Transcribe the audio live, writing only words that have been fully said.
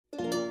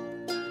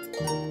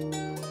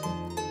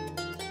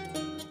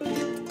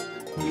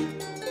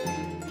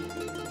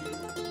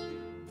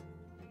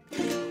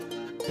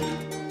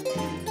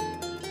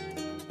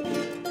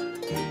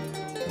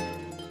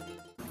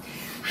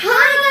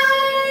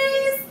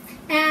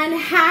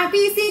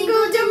Happy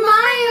Cinco de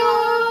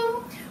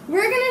Mayo!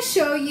 We're going to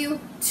show you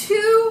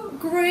two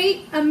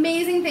great,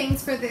 amazing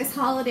things for this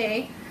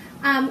holiday.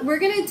 We're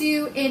going to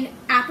do an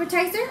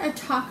appetizer, a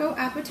taco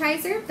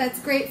appetizer. That's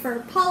great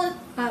for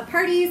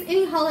parties,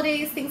 any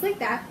holidays, things like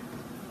that.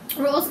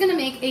 We're also going to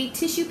make a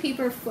tissue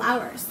paper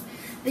flowers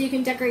that you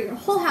can decorate your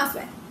whole house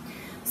with.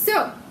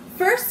 So,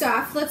 first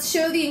off, let's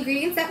show the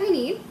ingredients that we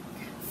need.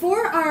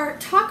 For our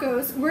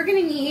tacos, we're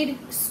going to need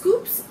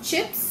scoops,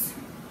 chips.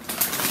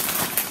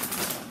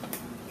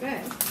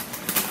 Good.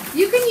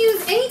 You can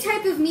use any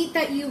type of meat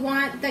that you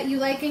want, that you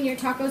like in your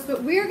tacos,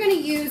 but we're going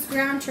to use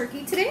ground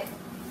turkey today.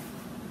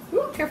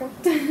 Ooh, careful.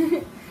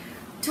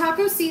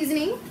 Taco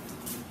seasoning,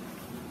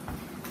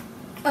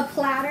 a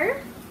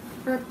platter,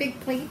 or a big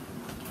plate.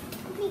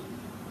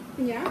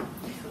 Yeah.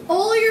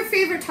 All your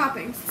favorite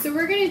toppings. So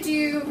we're going to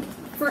do,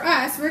 for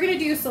us, we're going to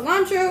do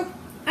cilantro,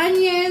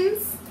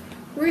 onions,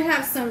 we're going to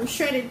have some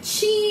shredded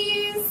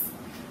cheese,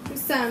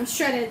 some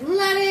shredded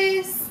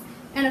lettuce,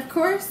 and of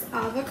course,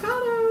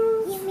 avocado.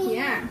 Yummy.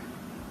 Yeah.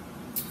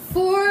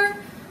 For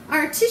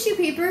our tissue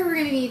paper, we're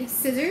going to need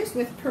scissors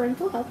with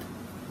parental help.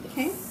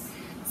 Okay.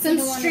 Some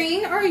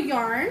string or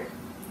yarn,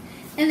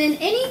 and then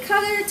any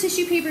color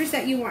tissue papers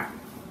that you want.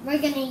 We're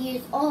going to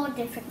use all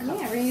different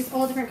colors. Yeah, we're going to use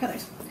all different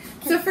colors.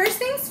 So first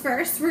things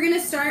first, we're going to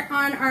start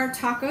on our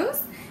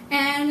tacos,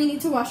 and we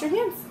need to wash our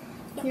hands.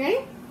 Yep. You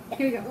ready? Yep.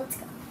 Here we go. Let's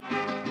go.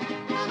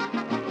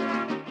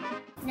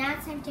 Now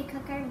it's time to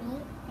cook our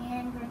meat,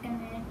 and we're going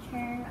to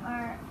turn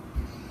our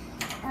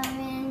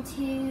oven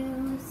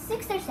to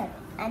 6 or 7,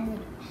 and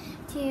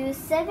to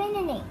 7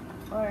 and 8,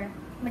 or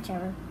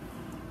whichever.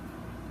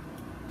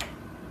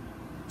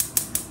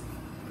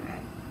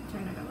 Good.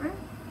 Turn it over.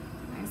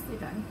 Nicely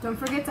done. Don't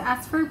forget to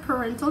ask for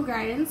parental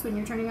guidance when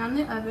you're turning on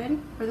the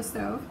oven or the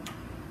stove.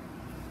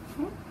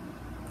 Okay.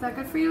 Is that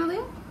good for you,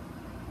 Aaliyah?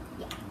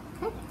 Yeah.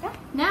 Okay. Yeah.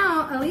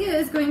 Now, Aaliyah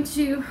is going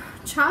to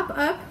chop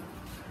up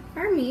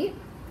our meat.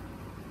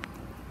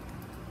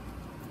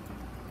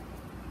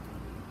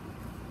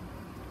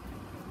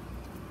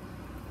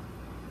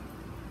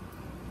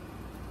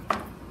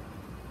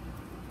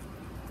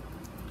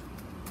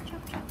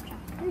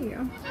 There you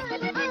go.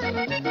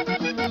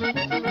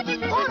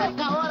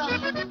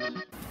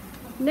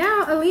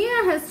 Now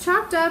Aaliyah has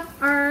chopped up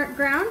our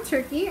ground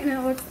turkey and it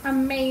looks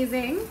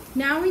amazing.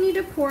 Now we need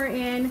to pour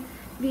in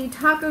the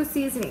taco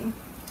seasoning.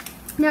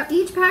 Now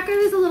each packet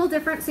is a little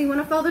different, so you want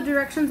to follow the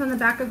directions on the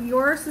back of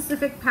your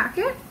specific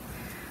packet.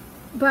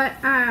 But,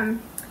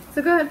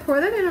 so go ahead,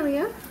 pour that in,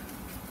 Aaliyah.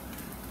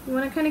 You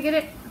want to kind of get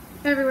it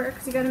everywhere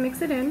because you got to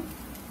mix it in.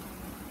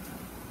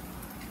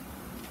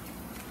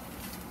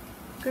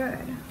 Good.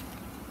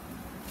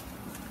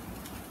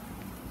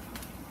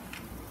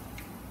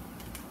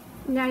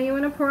 Now you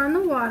want to pour on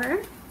the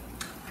water.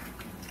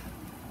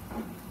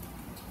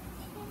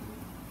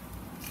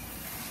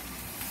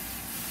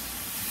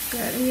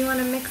 Good, and you want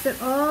to mix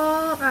it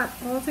all up,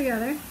 all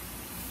together.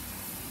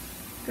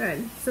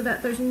 Good, so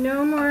that there's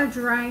no more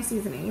dry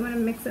seasoning. You want to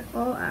mix it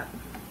all up.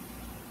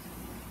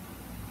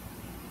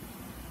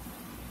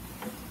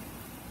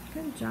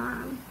 Good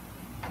job.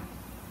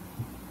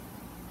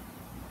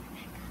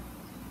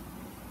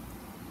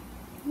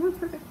 Oh, that's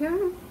perfect,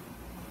 yeah.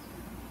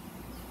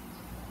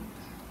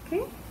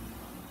 Okay,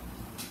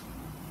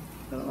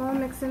 so all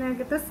mix in there,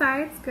 get the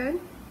sides, good.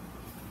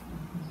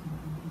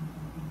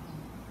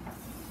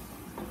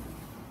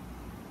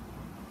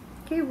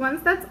 Okay,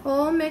 once that's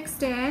all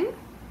mixed in,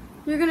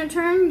 you're going to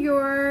turn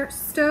your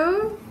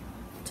stove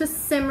to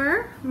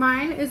simmer.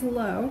 Mine is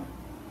low.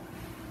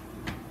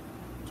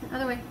 Turn the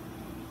other way.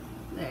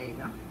 There you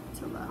go,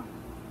 to low.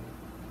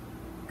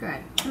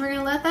 Good, and we're going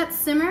to let that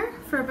simmer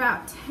for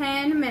about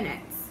 10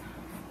 minutes.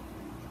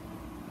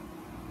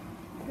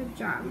 Good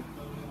job.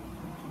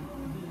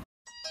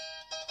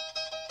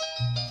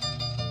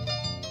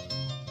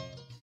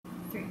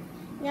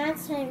 Now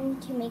it's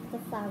time to make the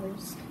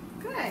flowers.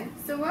 Good.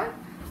 So what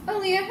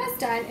Aaliyah has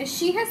done is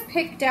she has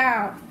picked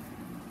out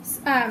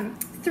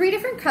 3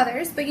 different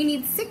colors, but you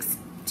need 6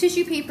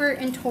 tissue paper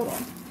in total.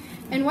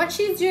 And what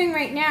she's doing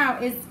right now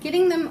is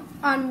getting them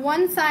on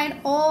one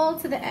side all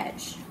to the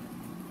edge.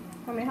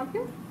 Want me to help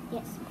you?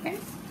 Yes. Okay.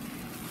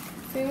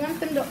 So we want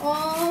them to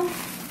all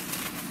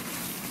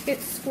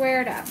get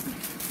squared up.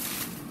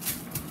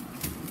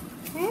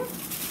 Okay.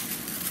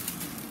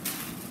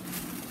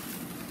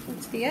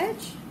 To the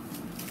edge.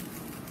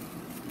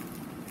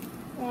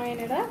 Line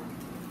it up.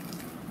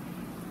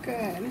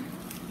 Good.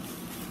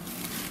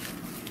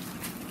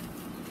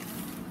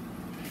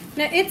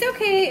 Now it's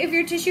okay if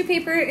your tissue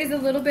paper is a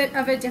little bit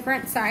of a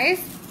different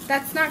size.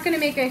 That's not going to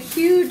make a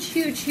huge,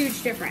 huge,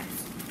 huge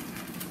difference.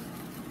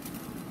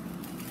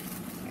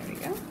 There we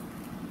go.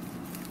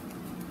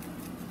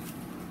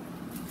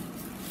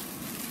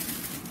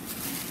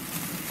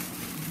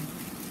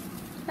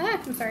 Ah,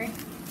 I'm sorry.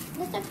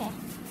 That's okay.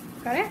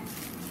 Got it?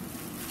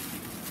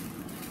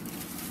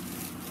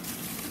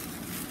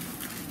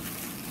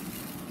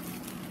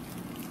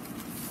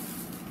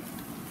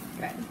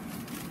 Good.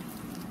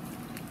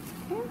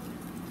 Okay.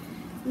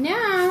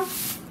 Now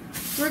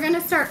we're going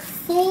to start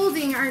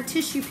folding our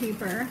tissue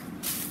paper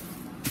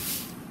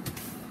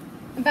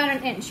about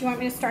an inch. You want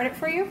me to start it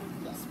for you?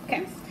 Yes, please.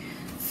 Okay.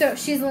 So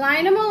she's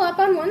lined them all up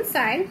on one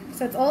side,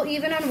 so it's all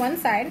even on one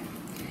side.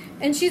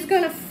 And she's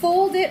going to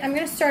fold it. I'm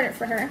going to start it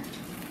for her.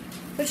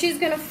 But she's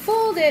going to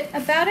fold it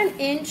about an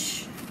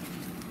inch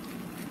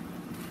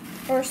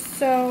or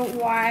so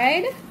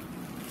wide.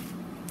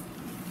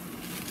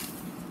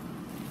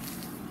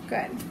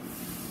 Good.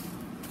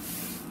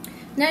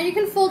 Now you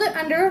can fold it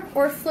under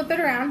or flip it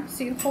around.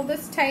 So you hold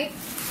this tight,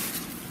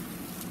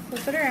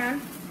 flip it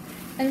around,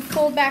 and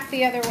fold back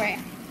the other way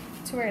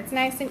to where it's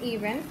nice and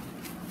even.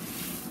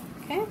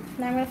 Okay,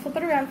 now I'm going to flip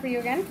it around for you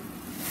again.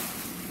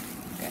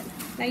 Good.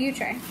 Now you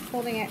try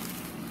folding it.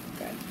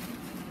 Good.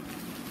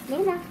 A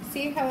little more.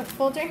 See how it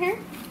folds right here?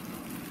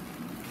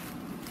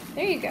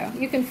 There you go.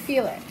 You can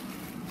feel it.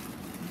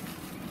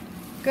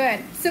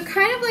 Good. So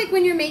kind of like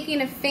when you're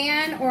making a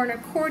fan or an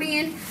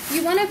accordion,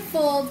 you want to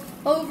fold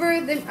over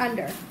then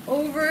under,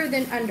 over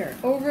then under,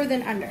 over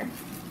then under.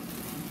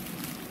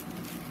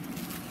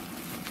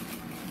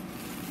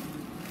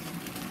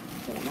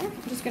 A little more.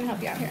 I'm just going to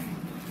help you out here.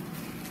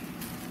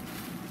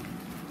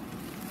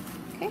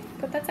 Okay,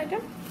 put that side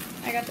down.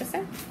 I got this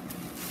side.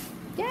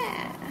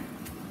 Yeah.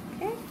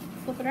 Okay,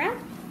 flip it around.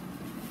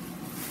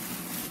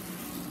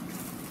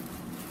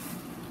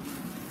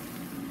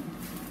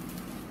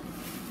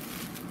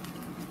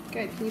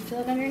 Good. Can you feel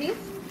it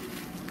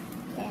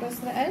underneath? That goes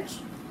to the edge.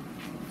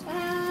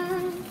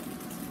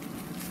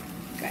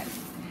 Good.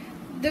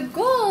 The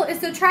goal is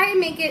to try and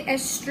make it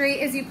as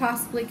straight as you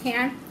possibly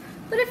can.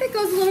 But if it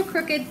goes a little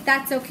crooked,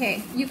 that's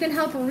okay. You can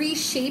help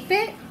reshape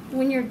it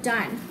when you're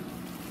done.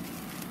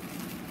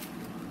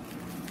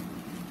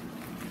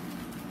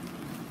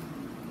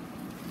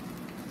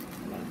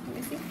 Let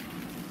me see.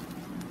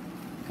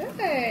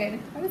 Good.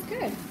 That was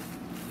good.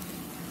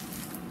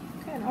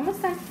 Good.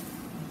 Almost done.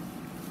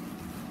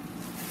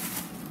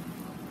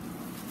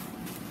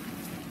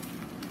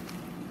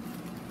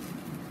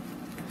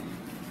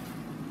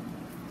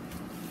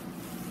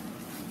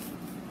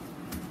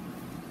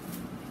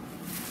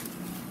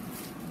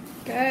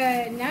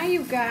 Good. Now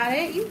you got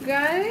it. You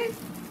got it.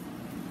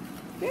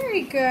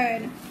 Very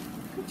good.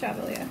 Good job,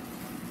 Aaliyah.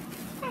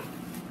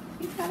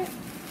 You got it.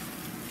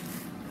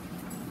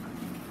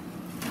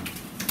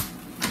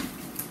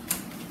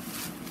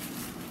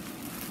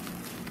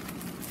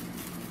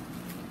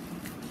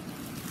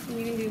 And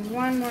you can do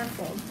one more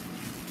fold.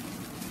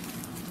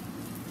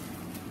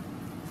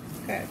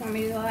 Good. Want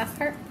me to do the last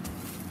part?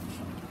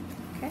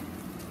 Okay.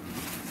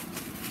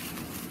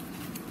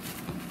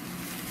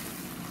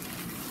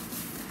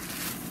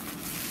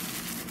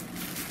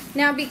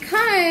 Now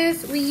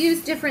because we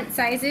use different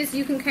sizes,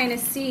 you can kind of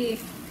see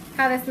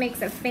how this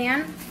makes a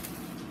fan.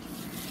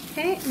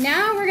 Okay,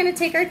 now we're going to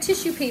take our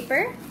tissue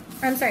paper,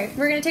 we're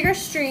going to take our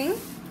string.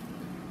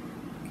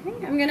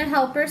 Okay, I'm going to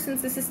help her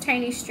since this is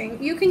tiny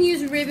string. You can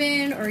use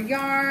ribbon or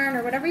yarn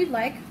or whatever you'd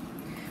like,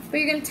 but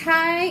you're going to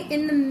tie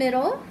in the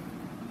middle.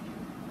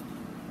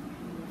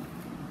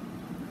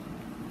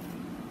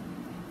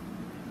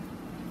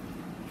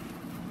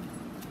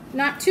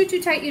 Not too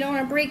tight, you don't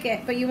want to break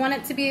it, but you want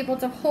it to be able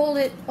to hold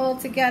it all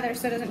together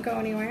so it doesn't go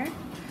anywhere.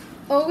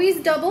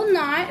 Always double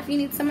knot. If you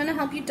need someone to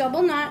help you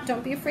double knot,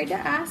 don't be afraid to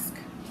ask.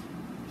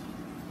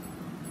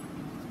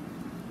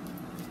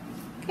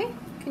 Okay,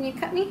 can you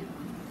cut me?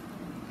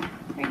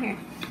 Right here,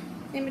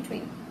 in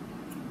between.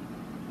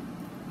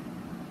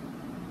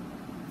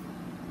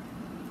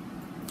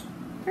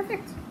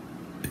 Perfect.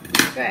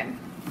 Good.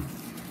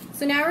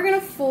 So now we're going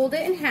to fold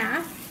it in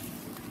half.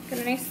 Get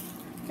a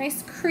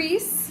nice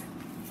crease.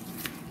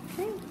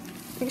 Okay.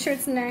 Make sure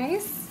it's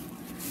nice,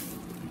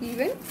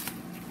 even. Okay.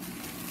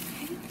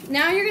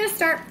 Now you're going to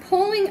start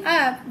pulling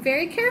up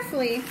very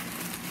carefully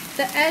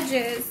the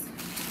edges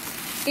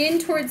in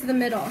towards the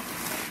middle.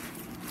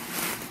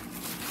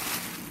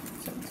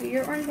 So do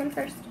your orange one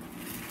first.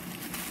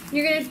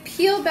 You're going to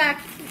peel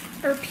back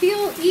or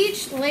peel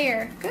each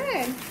layer.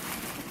 Good.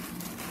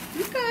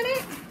 You got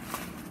it.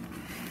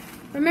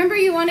 Remember,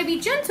 you want to be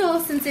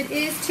gentle since it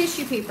is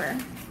tissue paper.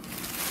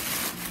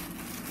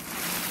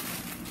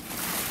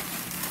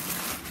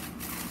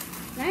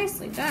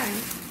 Nicely done.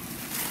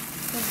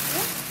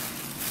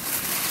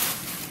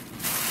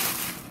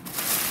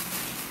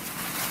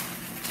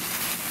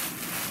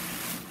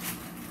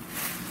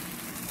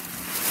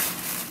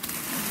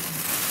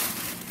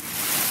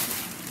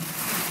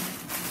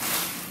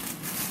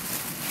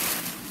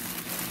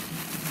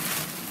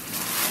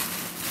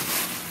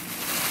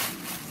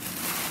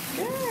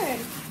 Good.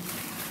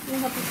 Let me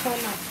help you pull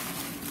them up.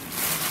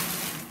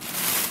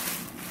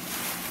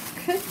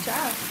 Good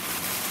job.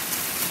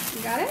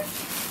 You got it?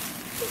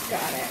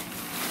 Got it.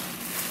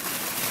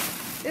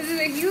 This is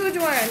a huge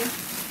one.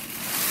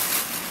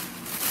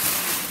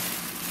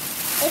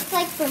 It's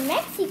like for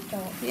Mexico.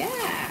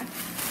 Yeah.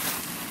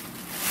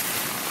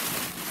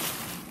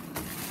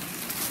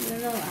 And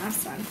then the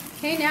last one.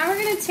 Okay, now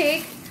we're going to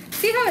take,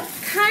 see how it's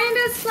kind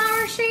of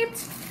flower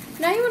shaped?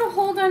 Now you want to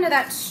hold onto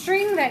that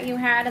string that you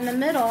had in the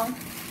middle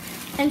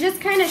and just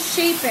kind of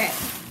shape it.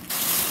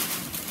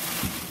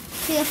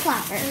 see a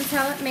flower.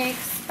 Until it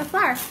makes a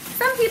flower.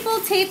 Some people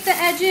tape the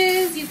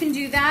edges. You can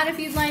do that if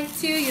you'd like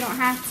to. You don't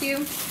have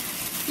to.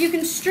 You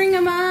can string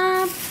them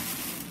up.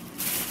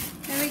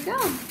 There we go.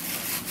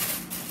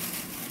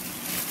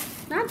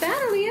 Not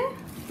bad, Aaliyah.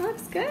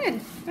 Looks good.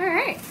 All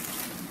right.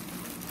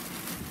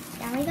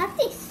 Now we got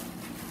these.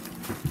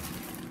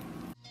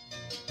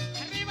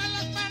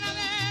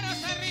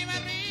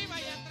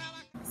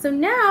 So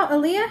now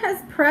Aaliyah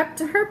has prepped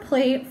her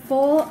plate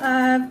full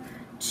of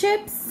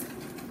chips.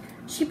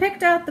 She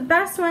picked out the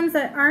best ones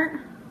that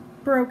aren't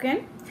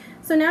broken.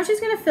 So now she's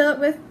going to fill it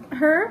with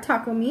her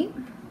taco meat.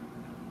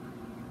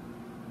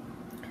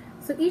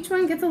 So each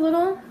one gets a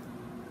little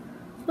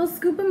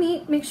scoop of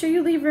meat. Make sure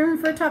you leave room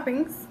for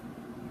toppings.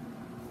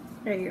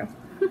 There you go.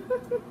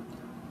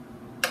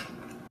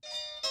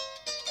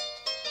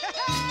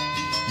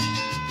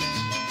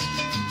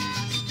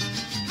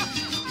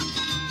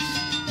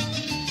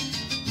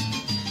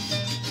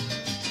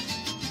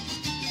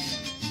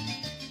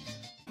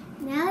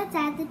 Now let's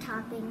add the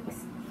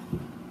toppings.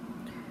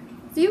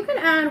 So you can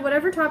add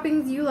whatever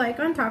toppings you like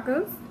on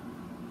tacos.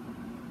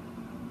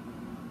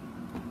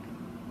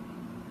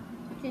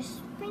 Just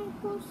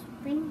sprinkle,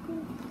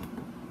 sprinkle.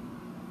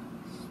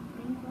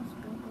 Sprinkle,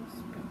 sprinkle,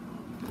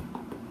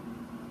 sprinkle.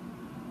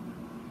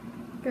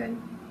 Good.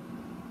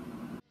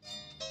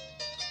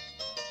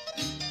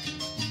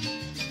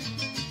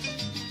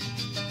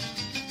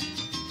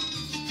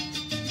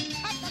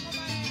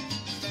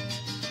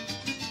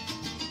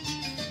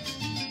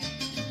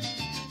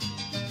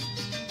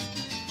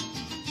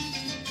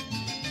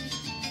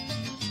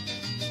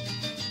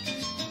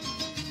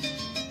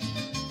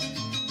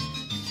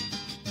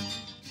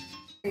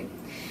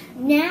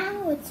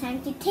 Now it's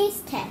time to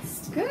taste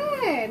test.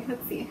 Good.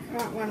 Let's see. I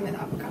want one with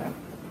avocado.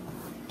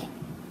 Okay.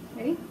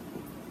 Ready?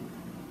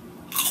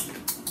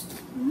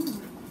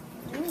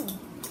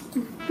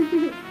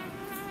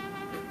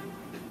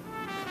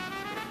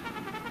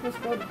 That's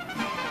good.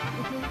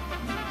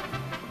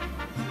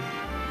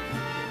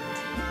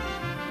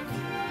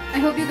 I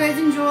hope you guys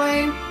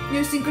enjoy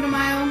your Cinco de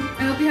Mayo.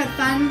 I hope you had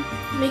fun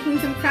making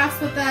some crafts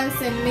with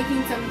us and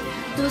making some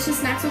delicious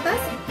snacks with us.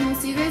 And we'll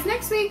see you guys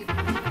next week.